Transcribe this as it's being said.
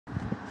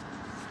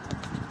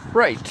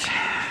Right.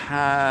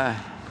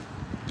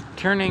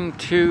 Turning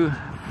to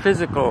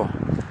physical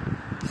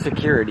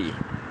security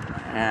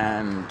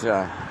and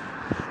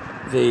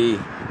the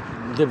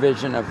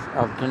division of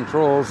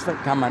controls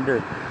that come under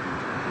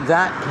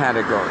that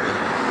category.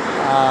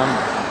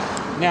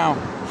 Now,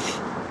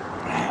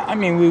 I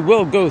mean, we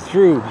will go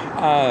through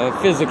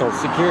physical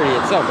security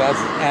itself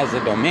as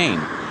a domain,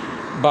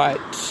 but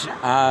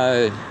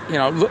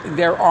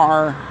there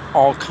are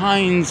all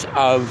kinds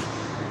of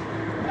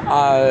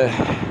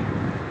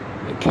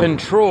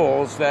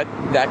controls that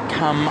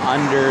come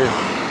under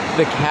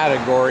the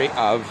category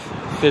of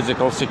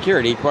physical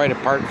security, quite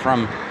apart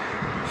from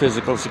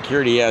physical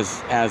security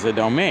as a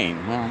domain.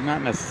 Well,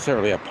 not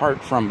necessarily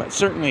apart from, but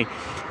certainly,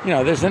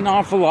 there's an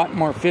awful lot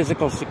more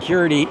physical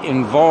security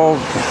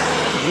involved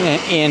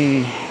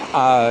in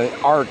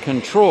our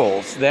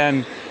controls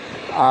than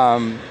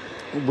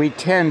we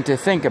tend to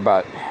think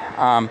about.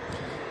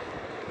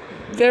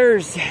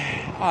 There's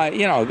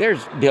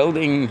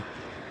building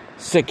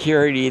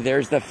security,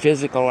 there's the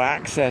physical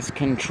access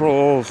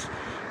controls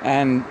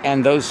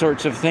and those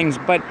sorts of things,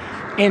 but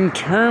in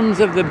terms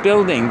of the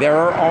building, there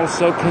are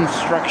also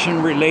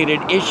construction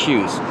related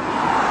issues.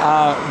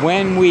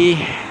 When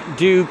we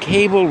do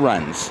cable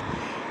runs,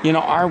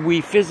 are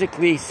we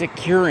physically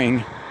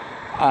securing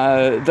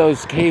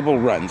those cable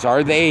runs?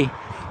 Are they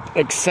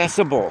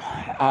accessible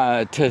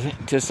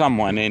to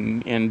someone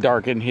in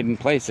dark and hidden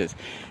places?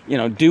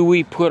 Do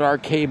we put our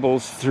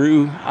cables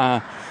through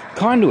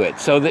conduit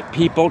so that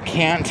people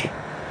can't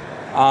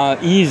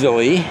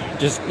easily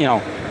just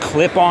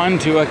clip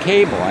onto a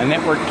cable, a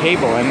network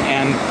cable,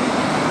 and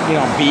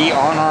be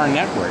on our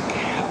network,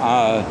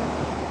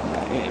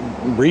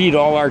 read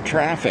all our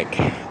traffic,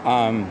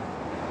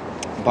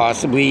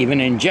 possibly even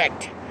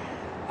inject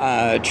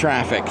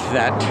traffic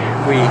that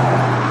we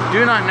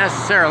do not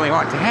necessarily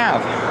want to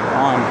have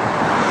on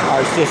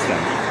our system,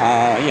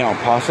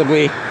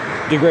 possibly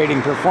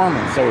degrading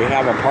performance, so we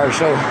have a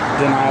partial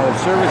denial of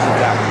service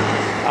attack,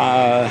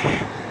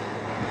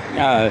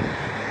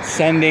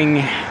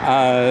 sending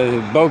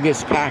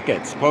bogus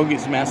packets,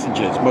 bogus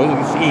messages,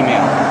 bogus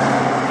email,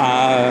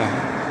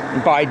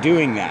 by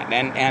doing that,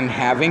 and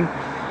having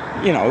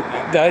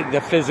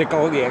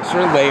the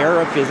extra layer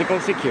of physical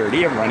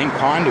security of running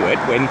conduit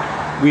when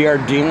we are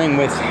dealing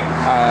with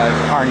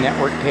our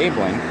network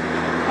cabling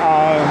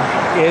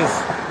is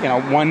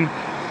one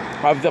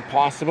of the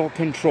possible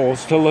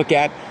controls to look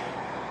at.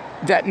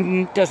 That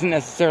doesn't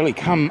necessarily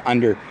come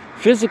under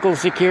physical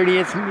security.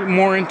 It's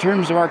more in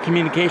terms of our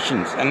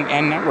communications and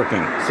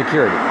networking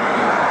security.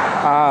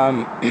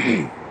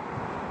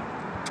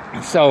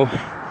 So,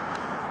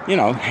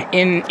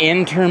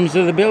 in terms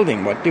of the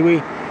building, what do we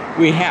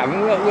have?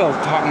 We'll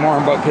talk more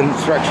about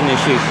construction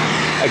issues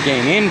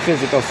again in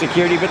physical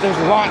security, but there's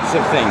lots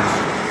of things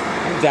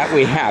that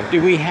we have.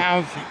 Do we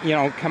have,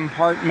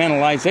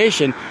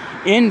 compartmentalization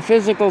in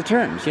physical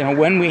terms?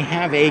 When we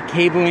have a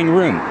cabling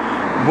room,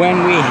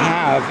 when we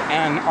have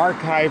an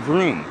archive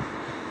room,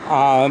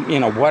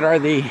 what are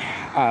the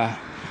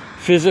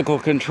physical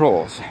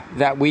controls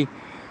that we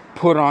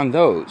put on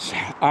those?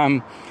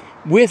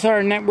 With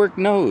our network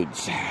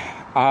nodes,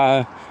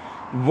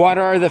 what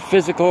are the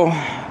physical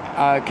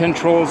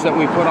controls that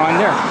we put on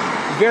there?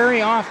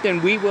 Very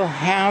often we will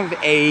have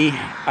a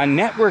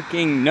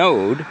networking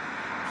node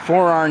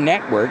for our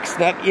networks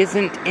that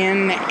isn't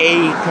in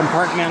a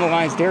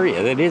compartmentalized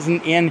area, that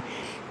isn't in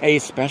a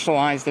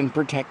specialized and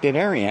protected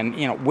area. And,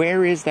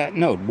 where is that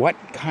node? What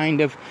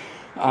kind of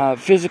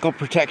physical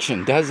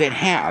protection does it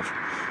have?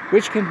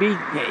 Which can be,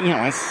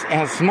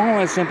 as small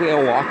as simply a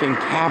walk-in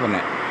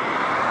cabinet.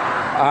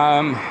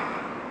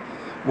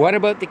 What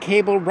about the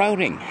cable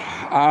routing?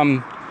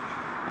 I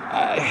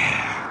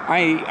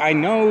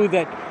know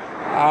that,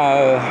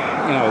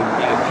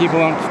 people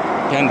don't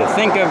tend to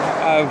think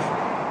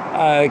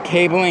of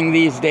cabling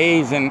these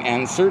days,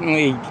 and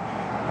certainly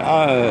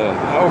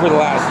over the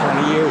last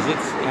 20 years,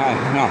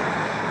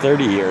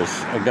 30 years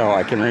ago,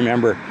 I can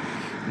remember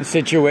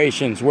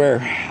situations where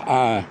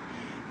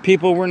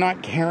people were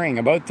not caring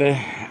about the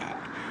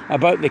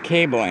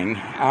cabling,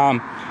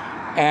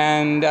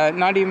 and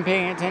not even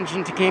paying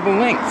attention to cable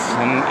lengths,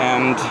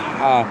 and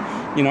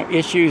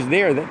issues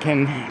there that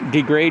can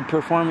degrade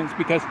performance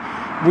because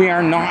we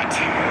are not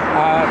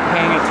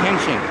paying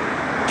attention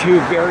to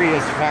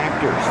various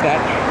factors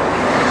that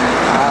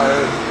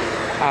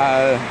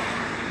are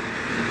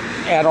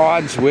at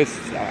odds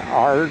with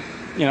our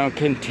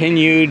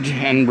continued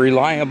and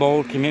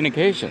reliable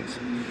communications.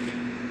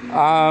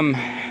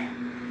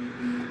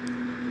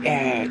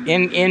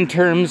 In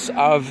terms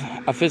of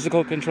a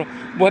physical control,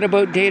 what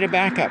about data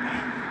backup?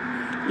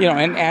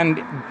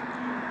 And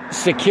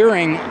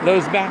securing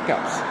those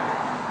backups.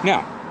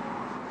 Now,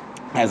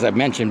 as I've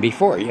mentioned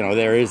before,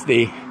 there is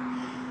the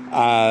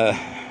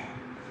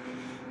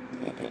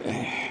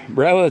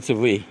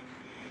relatively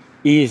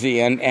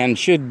easy and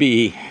should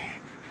be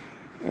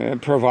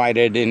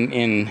provided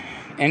in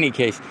any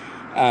case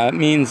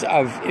means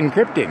of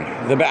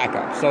encrypting the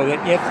backup, so that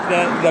if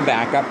the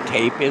backup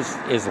tape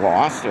is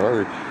lost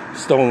or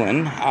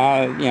stolen,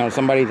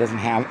 somebody doesn't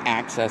have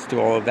access to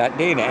all of that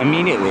data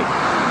immediately.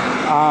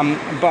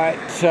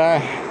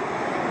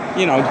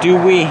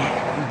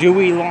 Do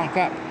we lock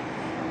up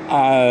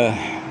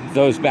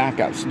those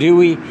backups? Do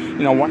we,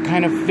 what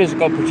kind of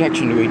physical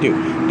protection do we do?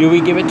 Do we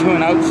give it to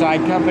an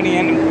outside company?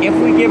 And if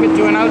we give it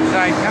to an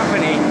outside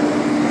company,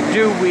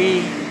 do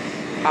we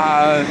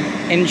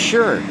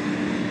ensure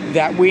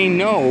that we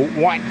know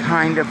what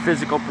kind of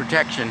physical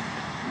protection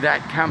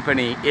that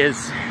company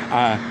is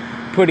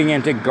putting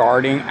into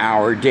guarding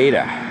our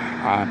data?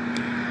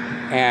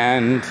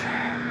 And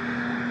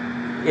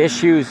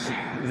issues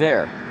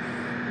there.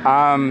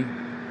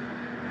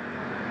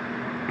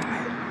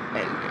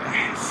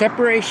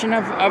 Separation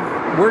of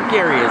work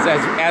areas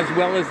as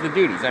well as the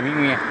duties. I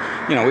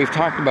mean, we've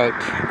talked about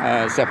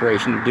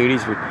separation of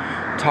duties. We've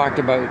talked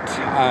about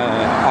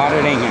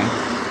auditing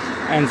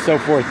and so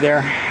forth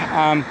there.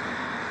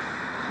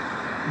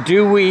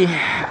 Do we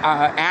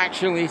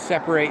actually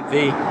separate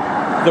the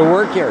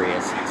work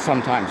areas?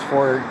 Sometimes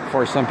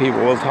for some people,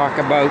 we'll talk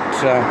about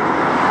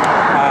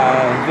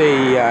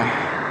the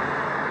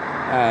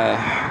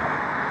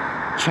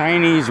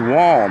Chinese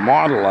wall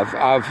model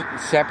of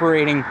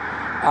separating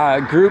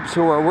groups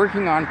who are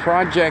working on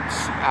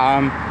projects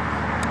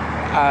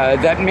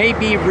that may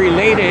be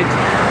related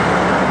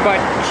but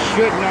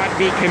should not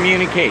be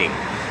communicating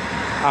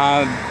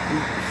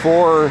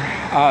for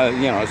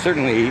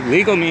certainly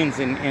legal means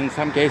in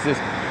some cases,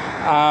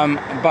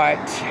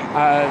 but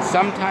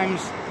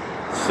sometimes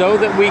so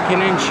that we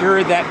can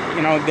ensure that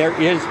there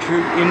is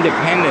true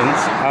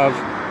independence of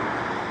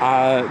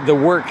the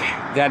work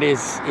that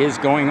is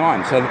going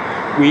on. So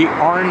we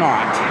are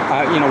not,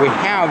 we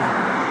have,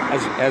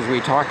 as we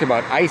talked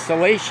about,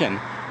 isolation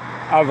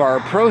of our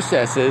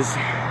processes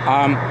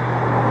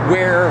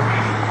where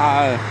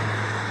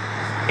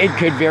it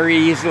could very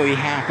easily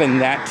happen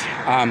that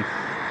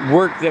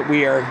work that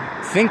we are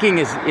thinking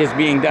is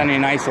being done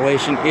in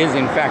isolation is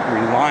in fact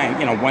relying,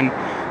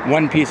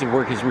 one piece of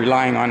work is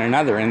relying on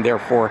another, and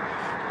therefore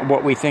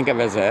what we think of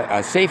as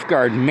a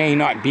safeguard may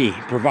not be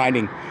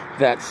providing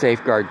that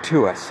safeguard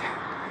to us.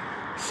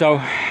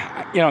 So,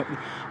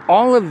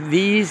 all of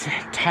these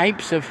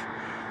types of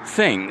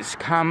things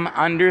come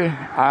under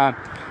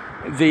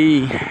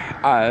the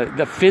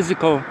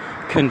physical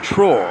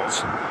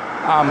controls,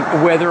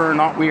 whether or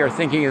not we are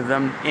thinking of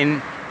them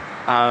in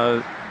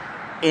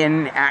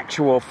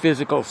actual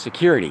physical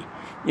security.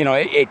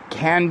 It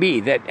can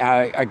be that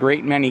a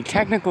great many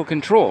technical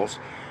controls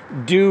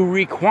do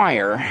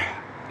require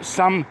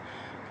some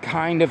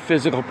kind of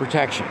physical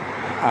protection,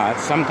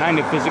 some kind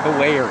of physical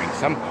layering,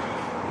 some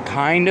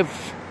kind of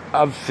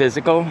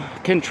physical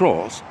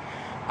controls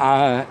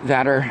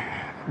that are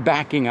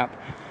backing up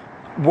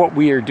what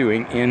we are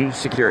doing in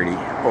security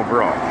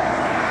overall.